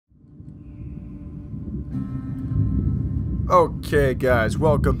Okay, guys,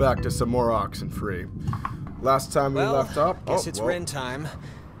 welcome back to some more Oxenfree. Last time we left off... Guess it's Ren time.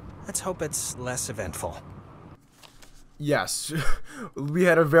 Let's hope it's less eventful. Yes, we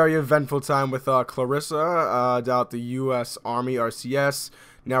had a very eventful time with Clarissa down at the U.S. Army RCS.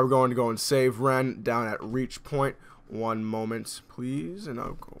 Now we're going to go and save Ren down at Reach Point. One moment, please, and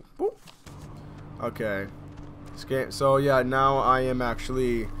I'll go. Boop. Okay. So yeah, now I am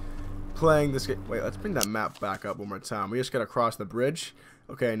actually playing this game. Wait, let's bring that map back up one more time. We just gotta cross the bridge.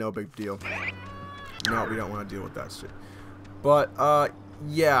 Okay, no big deal. No, we don't want to deal with that shit. But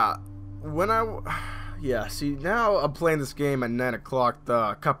yeah, see, now I'm playing this game at 9 o'clock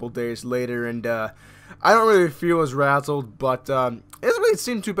a couple days later, and I don't really feel as razzled, but it doesn't really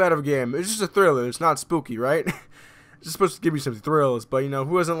seem too bad of a game. It's just a thriller. It's not spooky, right? It's just supposed to give you some thrills, but you know,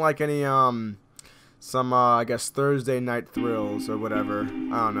 who doesn't like any I guess Thursday night thrills or whatever. I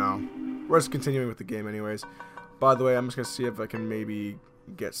don't know. We're just continuing with the game anyways. By the way, I'm just gonna see if I can maybe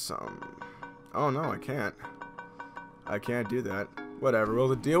get some. Oh no, I can't. I can't do that. Whatever, we'll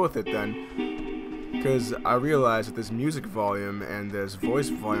have to deal with it then. Because I realize that this music volume and this voice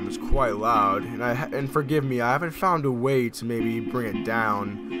volume is quite loud, and forgive me, I haven't found a way to maybe bring it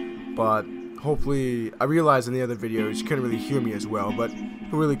down, but hopefully, I realized in the other videos you couldn't really hear me as well, but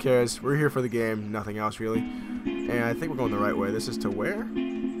who really cares? We're here for the game, nothing else really. And I think we're going the right way. This is to where?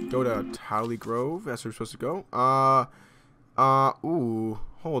 Go to Tally Grove, that's where we're supposed to go. Ooh,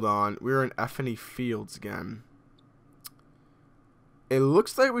 hold on, we're in Effany Fields again. It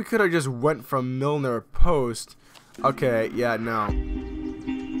looks like we could have just went from Milner Post. Okay, yeah, no.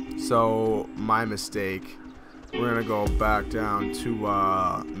 So, my mistake. We're gonna go back down to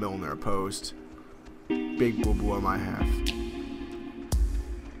Milner Post. Big boo-boo on my half.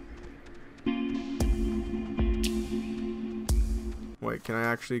 Wait, can I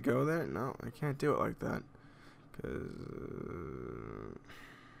actually go there? No, I can't do it like that.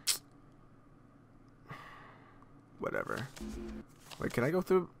 Whatever. Wait, can I go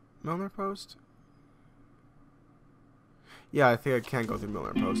through Milner Post? Yeah, I think I can go through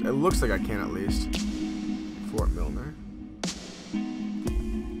Milner Post. It looks like I can at least. Fort Milner.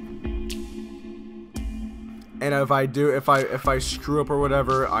 And if I do, if I screw up or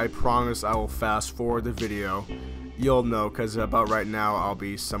whatever, I promise I will fast forward the video. You'll know, because about right now I'll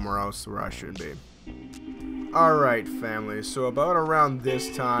be somewhere else where I shouldn't be. Alright, family, so about around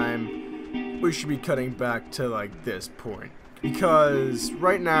this time we should be cutting back to like this point, because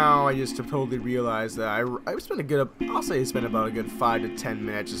right now I just totally realized that I spent I'll say I spent about a good 5 to 10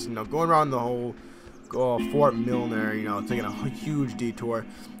 minutes just, you know, going around the whole Fort Milner, you know, taking a huge detour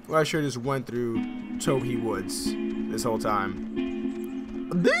where I should have just went through Towhee Woods this whole time.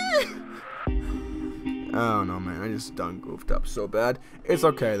 Oh no, man, I just done goofed up so bad. It's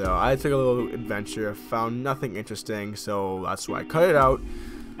okay though, I took a little adventure, found nothing interesting, so that's why I cut it out.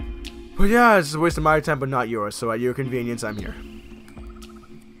 But yeah, it's a waste of my time but not yours, so at your convenience I'm here.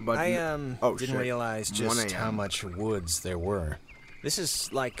 But I didn't realize just how much woods there were. This is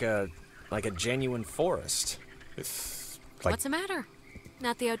like a genuine forest. With, like, what's the matter?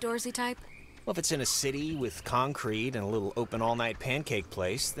 Not the outdoorsy type? Well, if it's in a city with concrete and a little open all-night pancake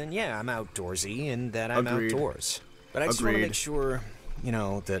place, then yeah, I'm outdoorsy and that I'm outdoors. But I just want to make sure, you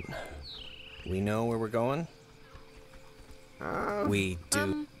know, that we know where we're going. We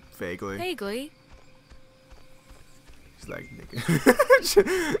do. Vaguely. Vaguely. He's like,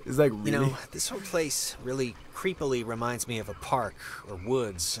 nigga. He's like, really? You know, this whole place really creepily reminds me of a park or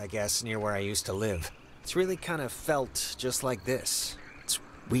woods, I guess, near where I used to live. It's really kind of felt just like this. It's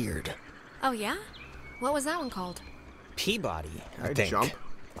weird. Oh, yeah? What was that one called? Peabody, I think. Jump?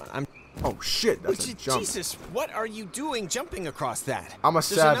 Oh, shit, that's a jump. Jesus, what are you doing jumping across that? I'm a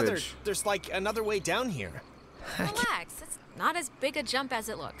savage. There's like another way down here. Relax, it's not as big a jump as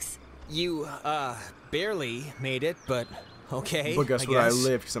it looks. You, barely made it, but okay, But guess where I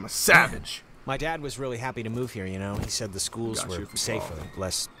live, because I'm a savage. My dad was really happy to move here, you know. He said the schools were safer,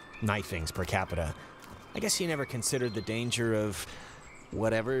 less knifings per capita. I guess he never considered the danger of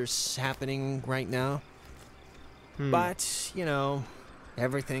whatever's happening right now. But, you know,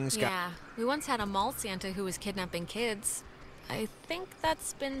 everything's got... Yeah, we once had a mall Santa who was kidnapping kids. I think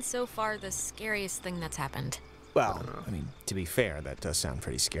that's been so far the scariest thing that's happened. Well, I mean, to be fair, that does sound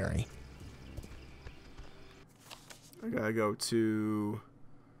pretty scary. I gotta go to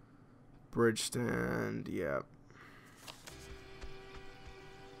Bridge Stand, yep.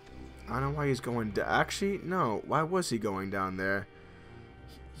 I don't know why he's going down. Actually, no. Why was he going down there?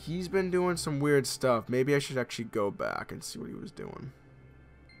 He's been doing some weird stuff. Maybe I should actually go back and see what he was doing.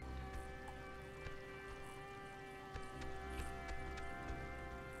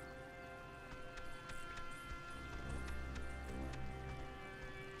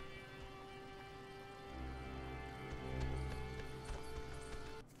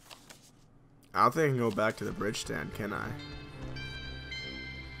 I don't think I can go back to the bridge stand, can I?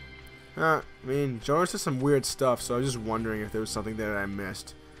 I mean, Jonas does some weird stuff, so I was just wondering if there was something there that I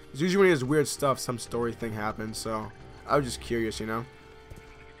missed. Because usually when he does weird stuff, some story thing happens, so I was just curious, you know?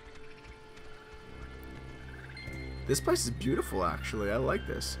 This place is beautiful, actually. I like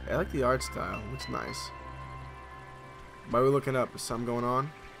this. I like the art style. It looks nice. Why are we looking up? Is something going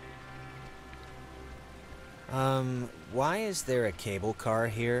on? Why is there a cable car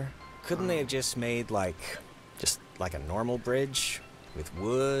here? Couldn't they have just made, like a normal bridge? With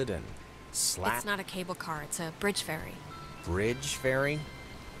wood and slat? It's not a cable car, it's a bridge ferry. Bridge ferry?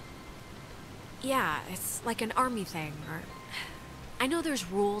 Yeah, it's like an army thing, or... I know there's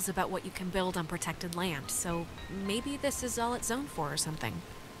rules about what you can build on protected land, so maybe this is all it's zoned for or something.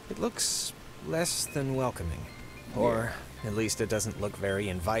 It looks less than welcoming. Or at least it doesn't look very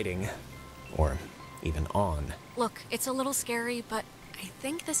inviting. Or even on. Look, it's a little scary, but I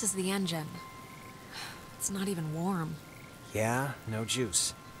think this is the engine. It's not even warm. Yeah, no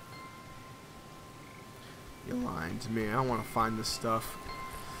juice. You're lying to me. I don't want to find this stuff.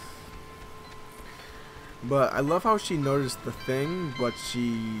 But I love how she noticed the thing, but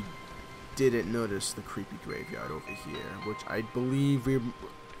she didn't notice the creepy graveyard over here, which I believe we...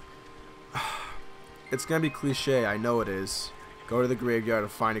 It's gonna be cliche, I know it is. Go to the graveyard to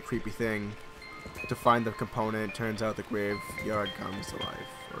find a creepy thing. To find the component, turns out the graveyard comes to life.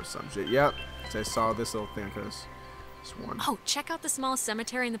 Or some shit. Yep. So I saw this little thing, because... Oh, check out the smallest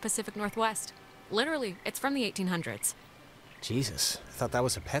cemetery in the Pacific Northwest. Literally, it's from the 1800s. Jesus, I thought that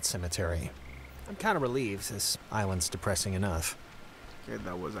was a pet cemetery. I'm kind of relieved. This island's depressing enough. Okay,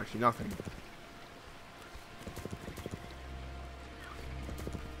 that was actually nothing.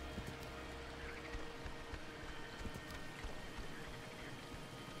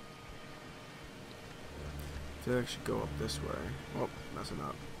 I feel like I should go up this way. Oh, messing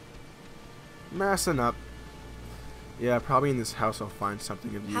up. Messing up. Yeah, probably in this house I'll find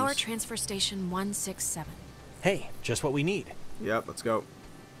something of use. Power transfer station 167. Hey, just what we need. Yep, let's go.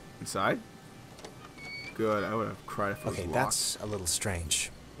 Inside? Good, I would have cried if it was locked. Okay, that's a little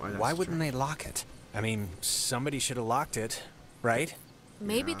strange. Why wouldn't they lock it? I mean, somebody should have locked it, right?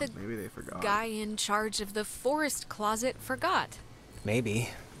 Maybe Yeah, maybe they forgot. guy in charge of the forest closet forgot. Maybe.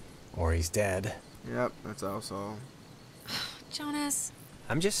 Or he's dead. Yep, that's also... Jonas,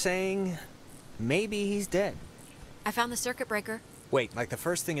 I'm just saying, maybe he's dead. I found the circuit breaker. Wait, like the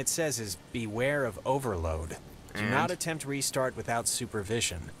first thing it says is beware of overload. Do not And? attempt restart without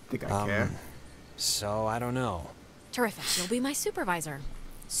supervision. Think I care? So I don't know. Terrific, you'll be my supervisor.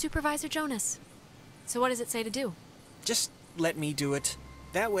 Supervisor Jonas. So what does it say to do? Just let me do it.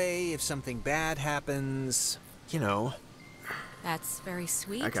 That way, if something bad happens, you know. That's very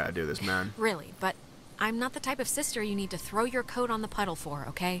sweet. I gotta do this, man. Really, but I'm not the type of sister you need to throw your coat on the puddle for,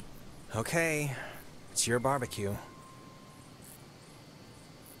 okay? Okay, it's your barbecue.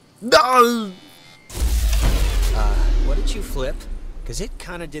 No! What did you flip? Because it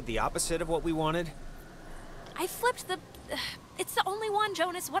kind of did the opposite of what we wanted. I flipped the... it's the only one,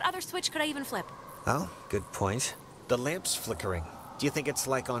 Jonas. What other switch could I even flip? Oh, good point. The lamp's flickering. Do you think it's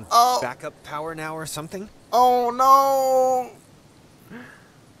like on backup power now or something? Oh, no!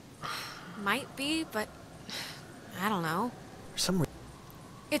 Might be, but... I don't know.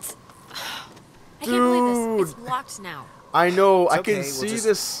 It's... I can't believe this. It's locked now. I know, It's I okay, can we'll see just-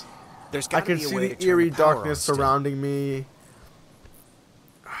 this. There's I gotta can be a see way the to turn eerie the power darkness on still. surrounding me.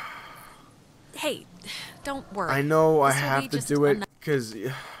 Hey, don't worry. I know I This will have be to just do it, because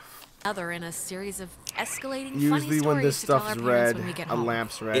another in a series of escalating funny usually when stories this to tell stuff's our parents red, when we get a home.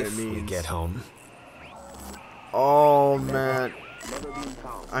 lamp's red, it If we means... get home. Oh, man.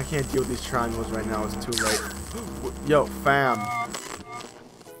 I can't deal with these triangles right now, it's too late. Yo, fam.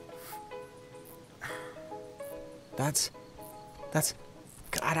 That's...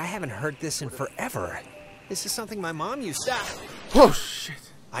 God, I haven't heard this in forever. This is something my mom used to... Oh, shit.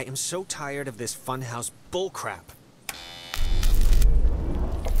 I am so tired of this funhouse bullcrap.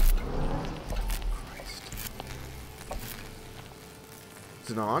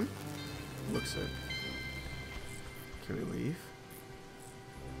 Is it on? Looks it. Can we leave?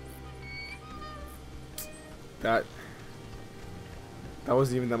 That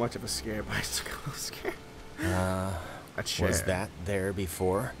wasn't even that much of a scare, but I still got a little scared. A chair. Was that there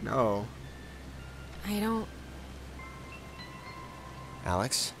before? No. I don't...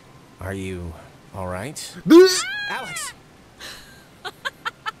 Alex? Are you alright? Alex!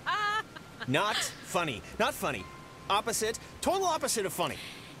 Not funny. Not funny. Opposite. Total opposite of funny.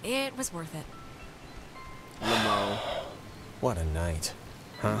 It was worth it. Limo. What a night.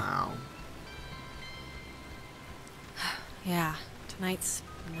 Huh? Wow. Yeah, tonight's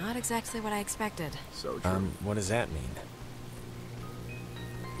Not exactly what I expected. So true. What does that mean?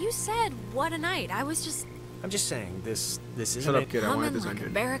 You said, what a night. I was just... I'm just saying, this isn't Shut up, kid. I wanted humming this like a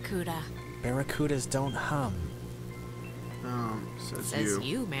ended. barracuda. Barracudas don't hum. Says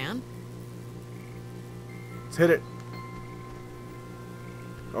you, man. Let's hit it.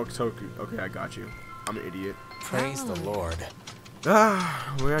 Oh, so, okay, I got you. I'm an idiot. Praise the Lord. We're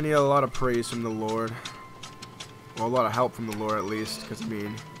gonna need a lot of praise from the Lord. Well, a lot of help from the Lord, at least. Because, I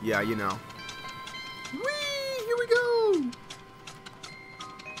mean, yeah, you know. Whee! Here we go!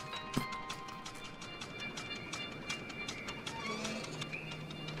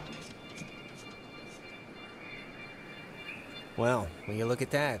 Well, when you look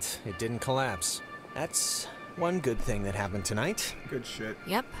at that, it didn't collapse. That's one good thing that happened tonight. Good shit.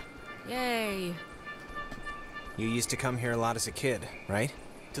 Yep. Yay. You used to come here a lot as a kid, right?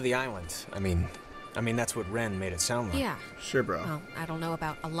 To the island. I mean, that's what Ren made it sound like. Yeah. Sure, bro. Well, I don't know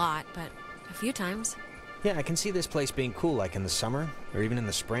about a lot, but a few times. Yeah, I can see this place being cool, like in the summer, or even in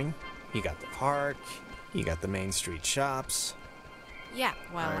the spring. You got the park, you got the main street shops. Yeah,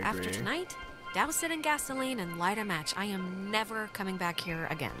 well, I after agree. tonight, douse it in gasoline and light a match. I am never coming back here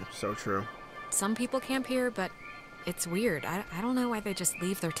again. So true. Some people camp here, but it's weird. I don't know why they just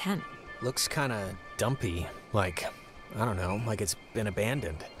leave their tent. Looks kinda dumpy, like, I don't know, like it's been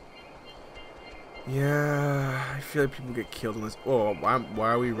abandoned. Yeah, I feel like people get killed in this. Oh, why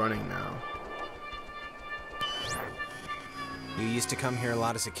are we running now? You used to come here a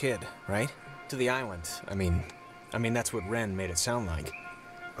lot as a kid, right? To the island. I mean, that's what Ren made it sound like.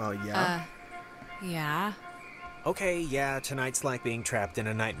 Oh, yeah? Yeah. Okay, yeah, tonight's like being trapped in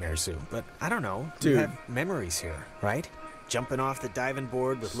a nightmare zoo, but I don't know. Dude. You have memories here, right? Jumping off the diving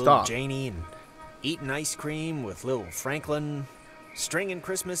board with little Stop. Janie and eating ice cream with little Franklin, stringing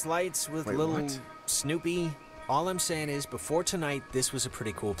Christmas lights with Wait, little what? Snoopy. All I'm saying is, before tonight, this was a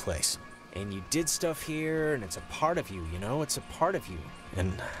pretty cool place. And you did stuff here, and it's a part of you, you know? It's a part of you.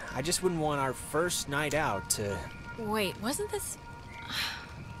 And I just wouldn't want our first night out to... Wait, wasn't this...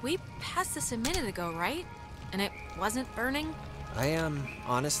 We passed this a minute ago, right? And it wasn't burning? I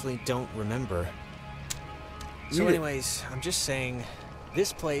honestly don't remember. So anyways, I'm just saying,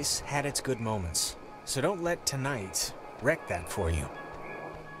 this place had its good moments. So don't let tonight wreck that for you.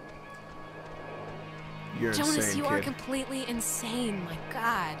 You're Jonas, insane, you kid. are completely insane. My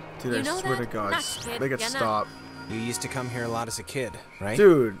God. Dude, you I know swear that? to God, Not kid, they gotta yeah, no. stop. You used to come here a lot as a kid, right?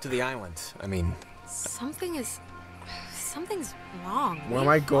 Dude. To the island. I mean, Something's wrong. Where am We've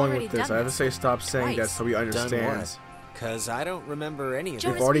I going already with this? done I have to say stop saying that twice. so he done understands. what? Because I don't remember any of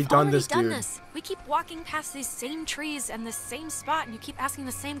Jonas, it. already we've done this, dude. this. We keep walking past these same trees and the same spot, and you keep asking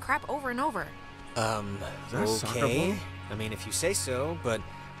the same crap over and over. that a soccer Okay. ball? I mean, if you say so, but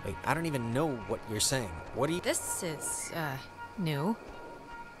like, I don't even know what you're saying. What do you... This is, new.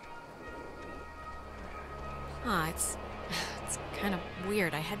 It's kind of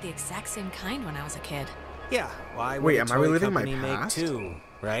weird. I had the exact same kind when I was a kid. Yeah, why would Wait, a am I toy reliving my company make past? two,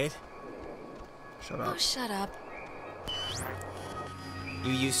 right? Shut Oh, up. shut up.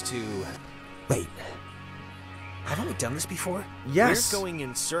 You used to... Wait. Haven't we done this before? Yes. We're going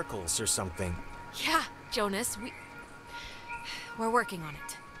in circles or something. Yeah, Jonas, we're working on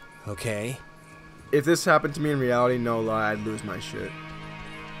it. Okay. If this happened to me in reality, no lie, I'd lose my shit.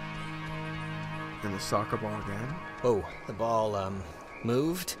 And the soccer ball again? Oh, the ball,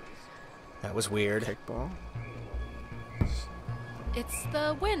 moved? That was weird. Kickball? It's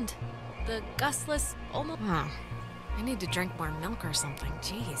the wind. The gustless, almost... I need to drink more milk or something.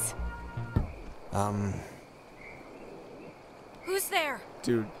 Jeez. Who's there?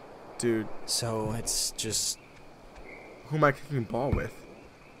 Dude, So it's just... who am I kicking ball with?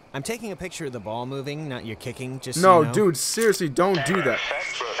 I'm taking a picture of the ball moving, not your kicking, just so No, you know. dude, seriously, don't do that.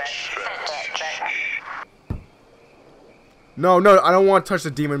 No, I don't want to touch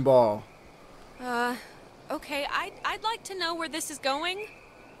the demon ball. Okay, I'd like to know where this is going.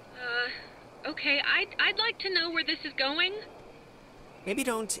 I'd like to know where this is going. Maybe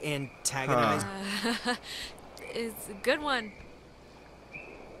don't antagonize... It's a good one.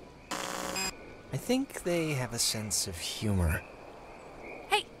 I think they have a sense of humor.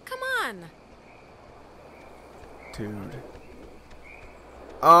 Hey, come on. Dude.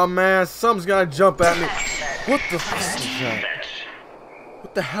 Oh man, something's gonna jump at me. What the fuck is that?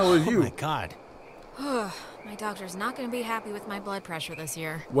 What the hell are Oh you? my god. My doctor's not going to be happy with my blood pressure this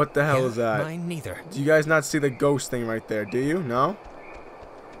year. What the hell is that? Mine neither. Do you guys not see the ghost thing right there? Do you? No?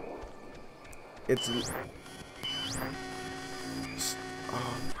 It's... Oh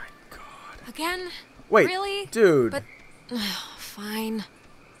my god. Again? Wait, Really? dude. But, fine.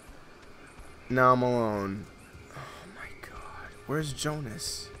 Now I'm alone. Oh my god. Where's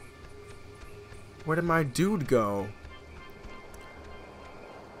Jonas? Where did my dude go?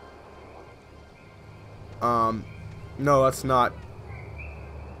 No, that's not.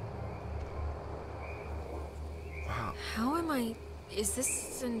 Wow. How am I... Is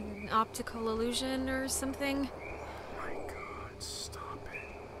this an optical illusion or something? Oh my god, stop it.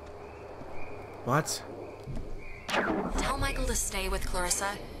 What? Tell Michael to stay with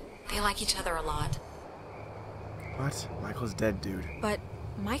Clarissa. They like each other a lot. What? Michael's dead, dude. But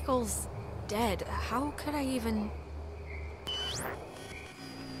Michael's dead. How could I even...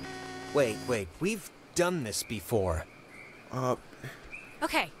 Wait, we've done this before.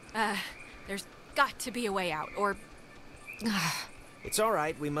 Okay, there's got to be a way out, or... It's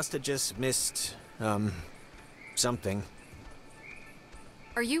alright, we must have just missed, something.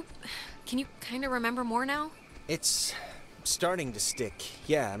 Are you... Can you kind of remember more now? It's starting to stick.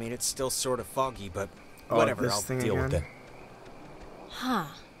 Yeah, I mean, it's still sort of foggy, but whatever, I'll deal with it. Huh.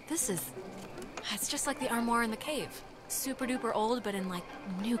 This is... It's just like the armoire in the cave. Super duper old, but in, like,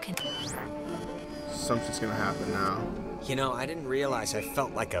 new condition. Something's gonna happen now. You know, I didn't realize I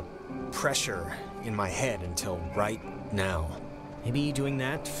felt like a pressure in my head until right now. Maybe doing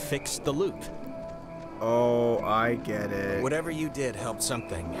that fixed the loop. Oh, I get it. Whatever you did helped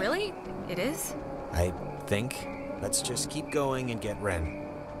something. Really? It is? I think. Let's just keep going and get Ren.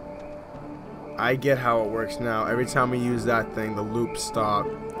 I get how it works now. Every time we use that thing, the loop stopped.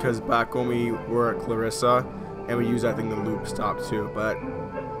 Because back when we were at Clarissa, and we used that thing, the loop stopped too. But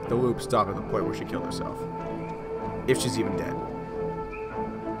the loop stopped at the point where she killed herself. If she's even dead.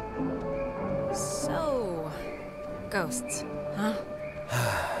 So... Ghosts, huh?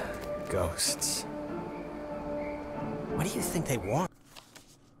 Ghosts. What do you think they want?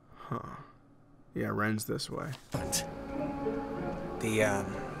 Huh. Yeah, Ren's this way.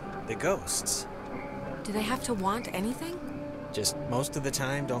 The ghosts. Do they have to want anything? Just most of the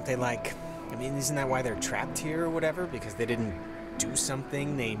time, don't they, like... I mean, isn't that why they're trapped here or whatever? Because they didn't do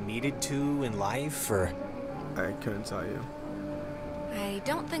something they needed to in life, or... I couldn't tell you. I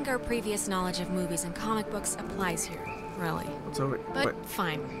don't think our previous knowledge of movies and comic books applies here, really. So, But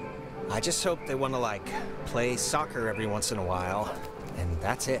fine. I just hope they want to, like, play soccer every once in a while, and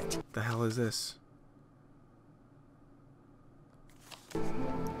that's it. The hell is this?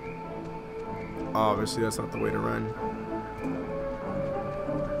 Obviously, that's not the way to run.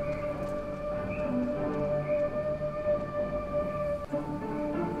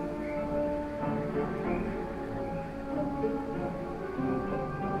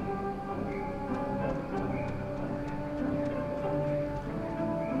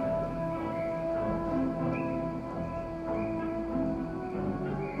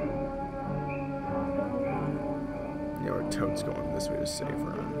 Toad's going this way to save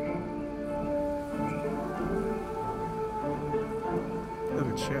Ren. Look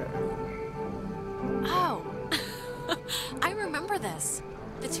at chair. Oh! I remember this.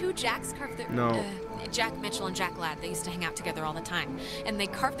 The two Jacks carved their... No. Jack Mitchell and Jack Ladd, they used to hang out together all the time. And they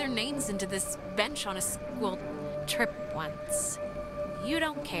carved their names into this bench on a school trip once. You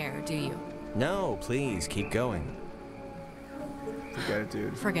don't care, do you? No, please, keep going. Forget it,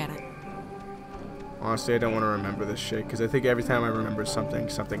 dude. Forget it. Honestly, I don't want to remember this shit, because I think every time I remember something,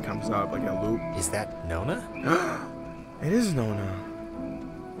 something comes up, like a loop. Is that Nona? It is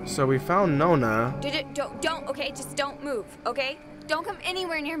Nona. So we found Nona. Don't, okay? Just don't move, okay? Don't come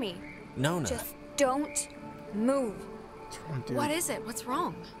anywhere near me. Nona. Just don't move. What's wrong, dude? What is it? What's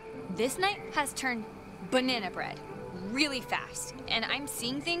wrong? This night has turned banana bread really fast, and I'm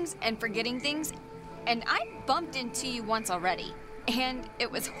seeing things and forgetting things, and I bumped into you once already, and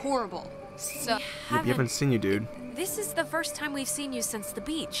it was horrible. So We haven't seen you, dude. This is the first time we've seen you since the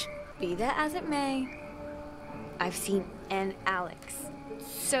beach. be that as it may, I've seen an Alex.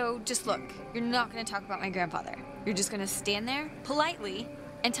 So just look, you're not gonna talk about my grandfather. You're just gonna stand there politely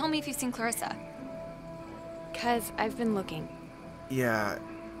and tell me if you've seen Clarissa. 'Cause I've been looking. Yeah.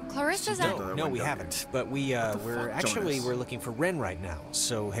 Clarissa's out. No, we haven't. But we're looking for Ren right now.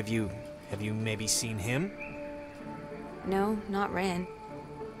 So have you maybe seen him? No, not Ren.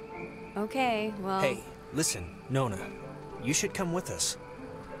 Okay, well... Hey, listen, Nona. You should come with us.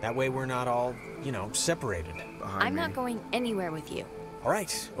 That way we're not all, separated. I'm not going anywhere with you. All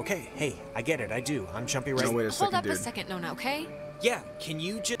right, okay. Hey, I get it, I do. I'm jumpy right... No, wait a second, Hold up dude. a second, Nona, okay? Yeah, can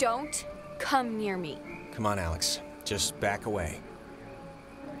you just... Don't come near me. Come on, Alex. Just back away.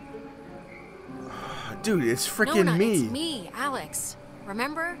 Dude, it's freaking Nona, me. it's me, Alex.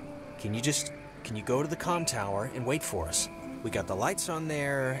 Remember? Can you go to the comm tower and wait for us? We got the lights on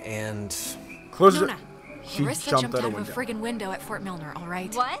there, and... Close Nona, it. She Clarissa jumped out of a friggin' window at Fort Milner, all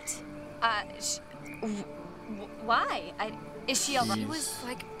right? What? Why? Is she alright? He was,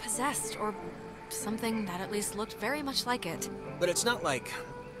 like, possessed or something that at least looked very much like it. But it's not like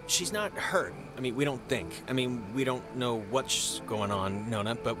she's not hurt. I mean, we don't think. I mean, we don't know what's going on,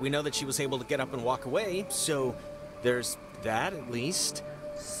 Nona, but we know that she was able to get up and walk away, so there's that at least.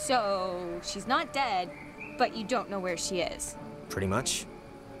 So, she's not dead, but you don't know where she is. Pretty much.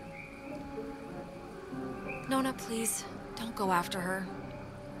 Nona, please, don't go after her.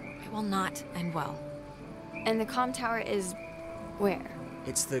 It will not end well. And the comm tower is where?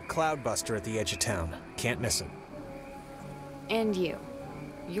 It's the Cloudbuster at the edge of town. Can't miss it. And you.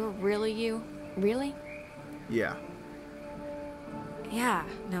 You're really you? Really? Yeah. Yeah,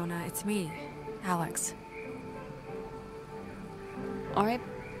 Nona, it's me, Alex. Alright,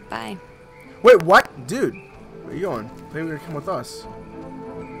 bye. Wait, what? Dude, where are you going? Maybe you're gonna come with us.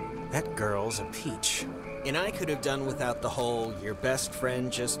 That girl's a peach. And I could have done without the whole your best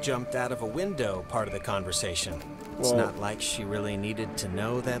friend just jumped out of a window part of the conversation. It's not like she really needed to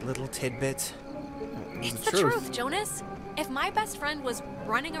know that little tidbit. It's the truth, Jonas. If my best friend was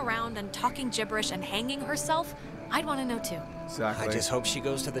running around and talking gibberish and hanging herself, I'd want to know too. Exactly. I just hope she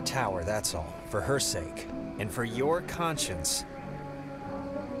goes to the tower, that's all. For her sake. And for your conscience.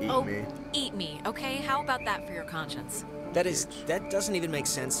 Oh, eat me, okay? How about that for your conscience? That doesn't even make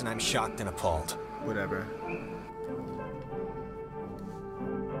sense, and I'm shocked and appalled. Whatever.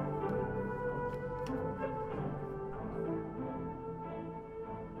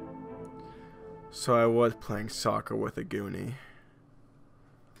 So I was playing soccer with a goonie.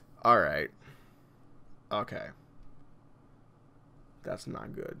 Alright. Okay. That's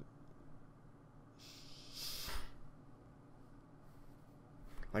not good.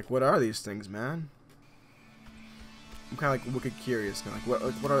 Like, what are these things, man? I'm kind of like wicked curious now. Like,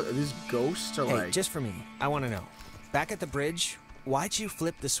 what are these ghosts or hey, like? just for me, I want to know. Back at the bridge, why'd you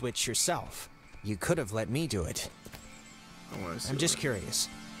flip the switch yourself? You could have let me do it. I'm just curious.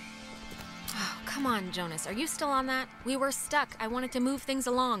 Oh, come on, Jonas. Are you still on that? We were stuck. I wanted to move things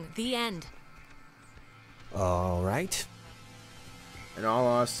along. The end. All right. In all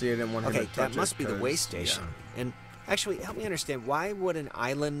honesty, I didn't want him to touch that must be the way station. Yeah. And actually, help me understand, why would an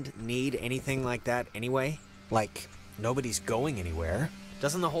island need anything like that anyway? Like, nobody's going anywhere.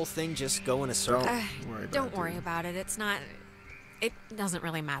 Doesn't the whole thing just go in a circle? Don't worry about it. It's not... It doesn't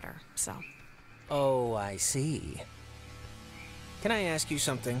really matter, so... Oh, I see. Can I ask you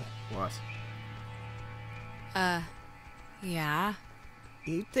something? What? Yeah?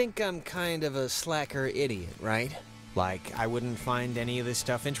 You think I'm kind of a slacker idiot, right? Like, I wouldn't find any of this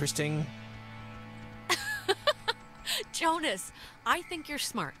stuff interesting? Jonas, I think you're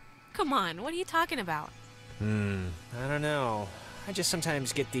smart. Come on, what are you talking about? I don't know. I just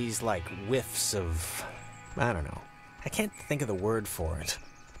sometimes get these, like, whiffs of... I don't know. I can't think of the word for it.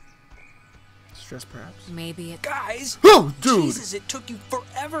 Stress, perhaps? Maybe it... Guys! Oh, dude! Jesus, it took you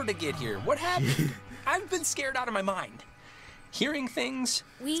forever to get here. What happened? I've been scared out of my mind. Hearing things...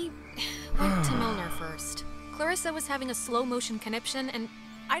 We went to Milner first. Clarissa was having a slow-motion conniption, and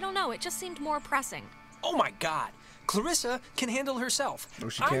I don't know, it just seemed more pressing. Oh my god. Clarissa can handle herself. No,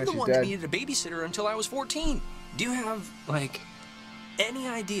 she I'm can't. the She's one dead. that needed a babysitter until I was 14. Do you have, like, any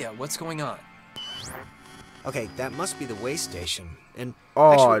idea what's going on? Okay, that must be the way station. And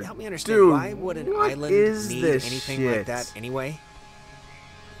Oh, actually, help me understand, dude, why would an what island is need this anything like shit? that anyway?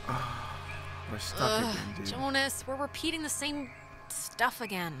 We're stuck again, dude. Jonas, we're repeating the same stuff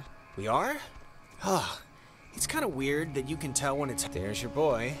again. We are? Oh, it's kind of weird that you can tell when it's... There's your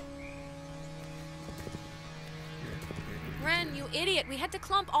boy. Ren, you idiot, we had to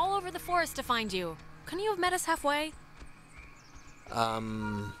clump all over the forest to find you. Couldn't you have met us halfway?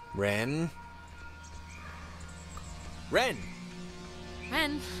 Ren? Ren!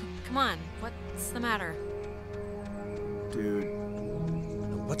 Ren, come on, what's the matter? Dude.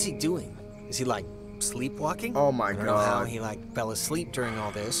 What's he doing? Is he, like, sleepwalking? Oh my I don't know how God. he, like, fell asleep during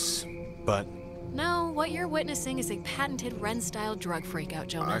all this, but... No, what you're witnessing is a patented Ren-style drug freakout, I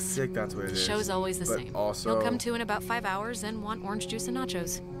Jonas. think that's what it The is. show's always the But same. Also, You'll come to in about 5 hours and want orange juice and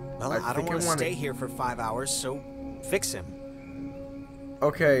nachos. Well, I don't think I want to wanna- stay here for 5 hours, so fix him.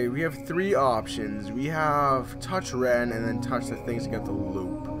 Okay, we have 3 options. We have touch Ren and then touch the things to get the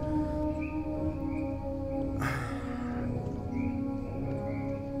loop.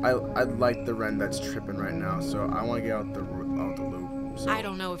 I like the Ren that's tripping right now, so I want to get out the loop. So. I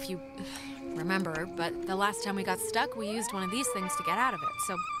don't know if you remember, but the last time we got stuck, we used one of these things to get out of it,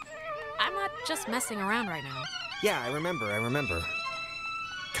 so I'm not just messing around right now. Yeah, I remember.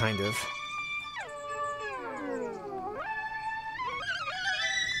 Kind of.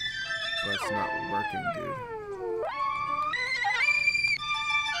 But it's not working, dude.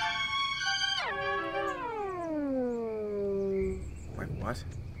 What?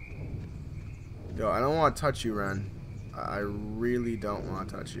 Yo, I don't want to touch you, Ren. I really don't want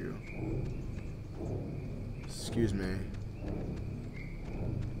to touch you. Excuse me.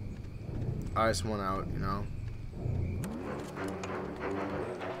 I just want out, you know?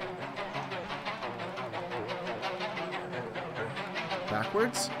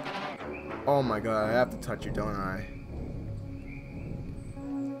 Backwards? Oh my god, I have to touch you, don't I?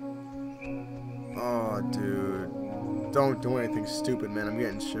 Oh, dude. Don't do anything stupid, man. I'm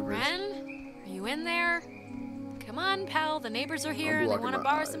getting shivers. Ren, are you in there? Come on, pal. The neighbors are here. They want to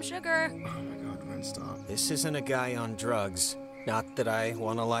borrow some sugar. Oh my god, Ren, stop. This isn't a guy on drugs. Not that I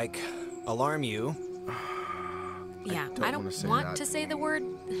want to, like, alarm you. Yeah, I don't want to say the word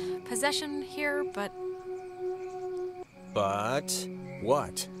possession here, but... But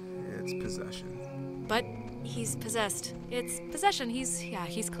what? It's possession. But he's possessed. It's possession.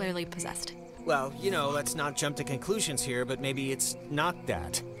 He's clearly possessed. Well, you know, let's not jump to conclusions here, but maybe it's not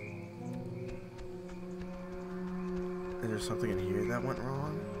that. Is there something in here that went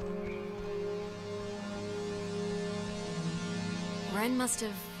wrong? Ren must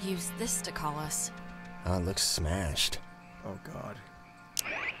have used this to call us. Oh, it looks smashed. Oh god.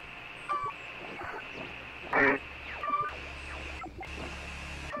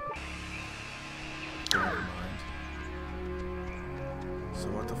 Never mind. So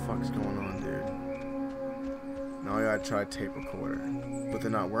what the fuck's going on, dude? Now I gotta try tape recorder, but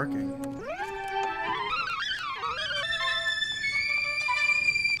they're not working.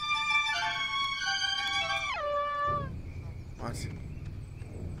 What?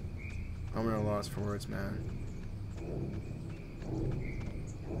 I'm at a loss for words, man.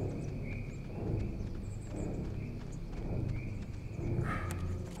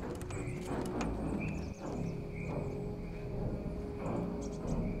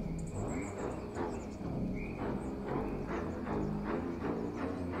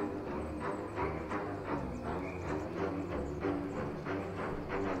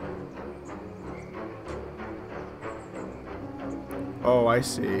 Oh, I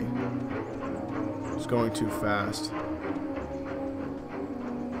see. It's going too fast.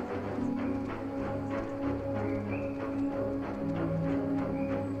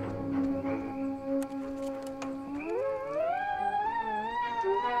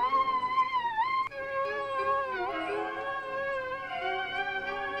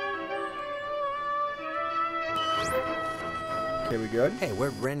 Okay, we good? Hey,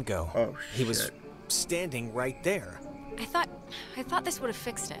 where'd Ren go? Oh, He was shit. standing right there. I thought this would have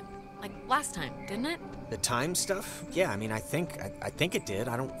fixed it. Like last time, didn't it? The time stuff? Yeah, I mean, I think it did.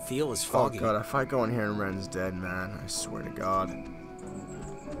 I don't feel as Oh foggy. god, if I go in here and Ren's dead, man, I swear to god.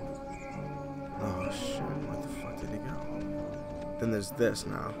 Oh shit, where the fuck did he go? Then there's this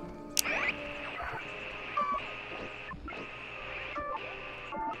now.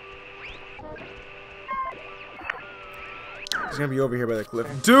 He's gonna be over here by the cliff.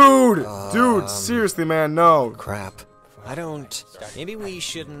 Dude! Dude, seriously, man, no. Crap. I don't... Maybe we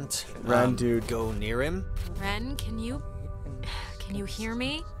shouldn't... Ren, dude. Go near him? Ren, can you hear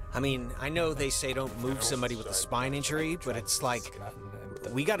me? I mean, I know they say don't move somebody with a spine injury, but it's like...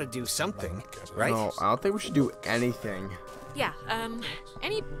 We gotta do something, right? No, I don't think we should do anything. Yeah,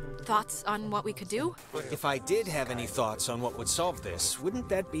 any thoughts on what we could do? If I did have any thoughts on what would solve this, wouldn't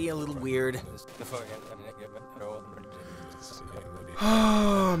that be a little weird?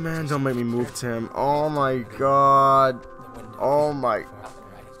 Oh man, don't make me move, Tim. Oh my god. Oh my...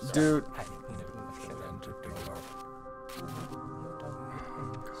 Dude.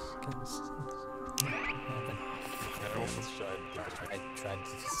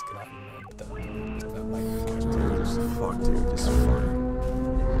 Fuck, dude. Just fuck.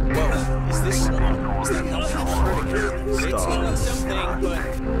 Whoa, is that helping? It's doing something, but...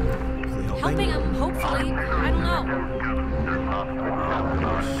 Helping him, hopefully. I don't know.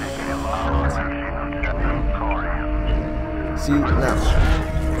 See, now.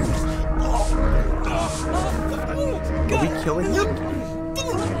 Are we killing him?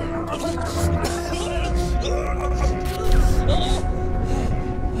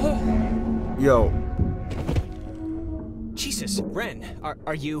 Yo. Jesus, Ren,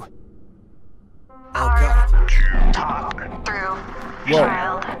 are you... Oh god. Talk through, Whoa.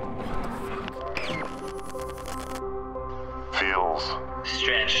 child. Feels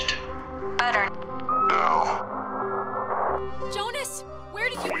stretched. Better. No. Jonas, where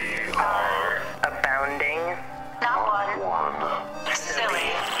did you... We are abounding. Not one.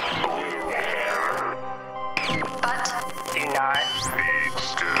 Silly. Blue hair. But do not be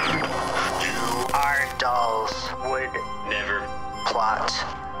scared. You are dolls. Would never plot.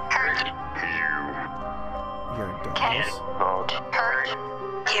 Hurt you. You're a dog. can not hurt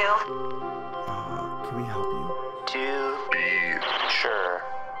you. Can we help you? To be sure.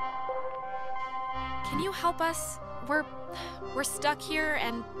 Can you help us? We're stuck here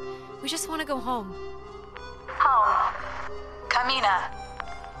and we just want to go home. Home. Kamina.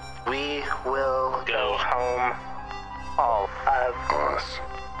 We will go home. All of us.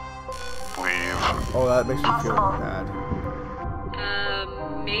 Leave. Oh, that makes me feel bad.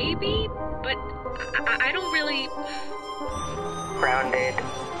 Maybe, but I don't really... Grounded.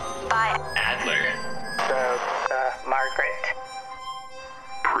 By Adler. Margaret.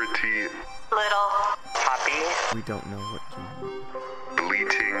 Pretty. Little. Poppy. We don't know what you want.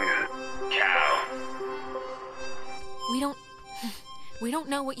 Bleating. Cow. We don't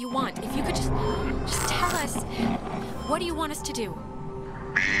know what you want. If you could just tell us, what do you want us to do?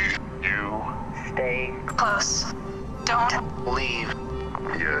 You. Stay close. Don't leave.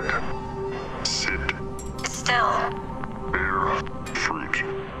 Yet. Sit. Still. Bear fruit.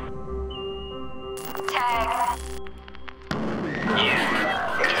 Tag.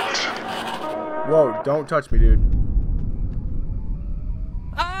 Whoa, don't touch me, dude.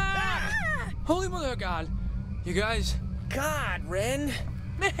 Ah! Holy mother of God. You guys. God, Ren.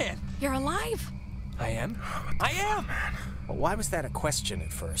 Man. You're alive? I am. I am. Well, why was that a question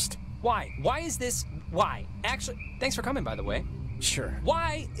at first? Why? Why is this? Why? Actually, thanks for coming, by the way. Sure.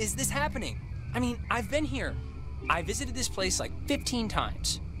 Why is this happening? I mean, I've been here. I visited this place like 15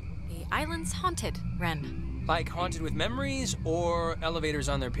 times. The island's haunted, Ren. Like haunted with memories or elevators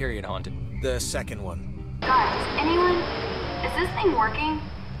on their period haunted? The second one. Guys, is this thing working?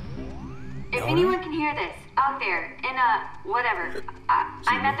 If anyone can hear this, out there, in whatever,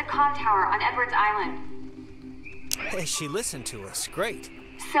 I'm at the comm tower on Edwards Island. Hey, she listened to us. Great.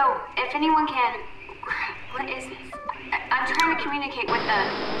 So, if anyone can, what is this? I'm trying to communicate with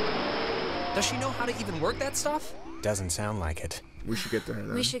the... Does she know how to even work that stuff? Doesn't sound like it. We should get to her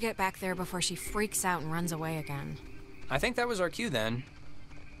then. We should get back there before she freaks out and runs away again. I think that was our cue then.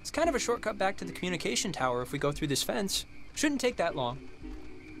 It's kind of a shortcut back to the communication tower if we go through this fence. Shouldn't take that long.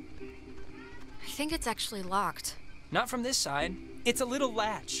 I think it's actually locked. Not from this side. It's a little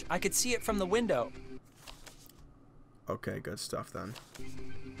latch. I could see it from the window. Okay, good stuff then.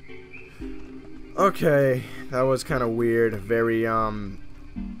 Okay, that was kind of weird. Very, a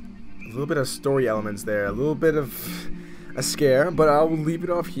little bit of story elements there. A little bit of a scare, but I will leave it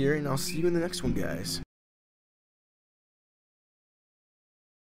off here, and I'll see you in the next one, guys.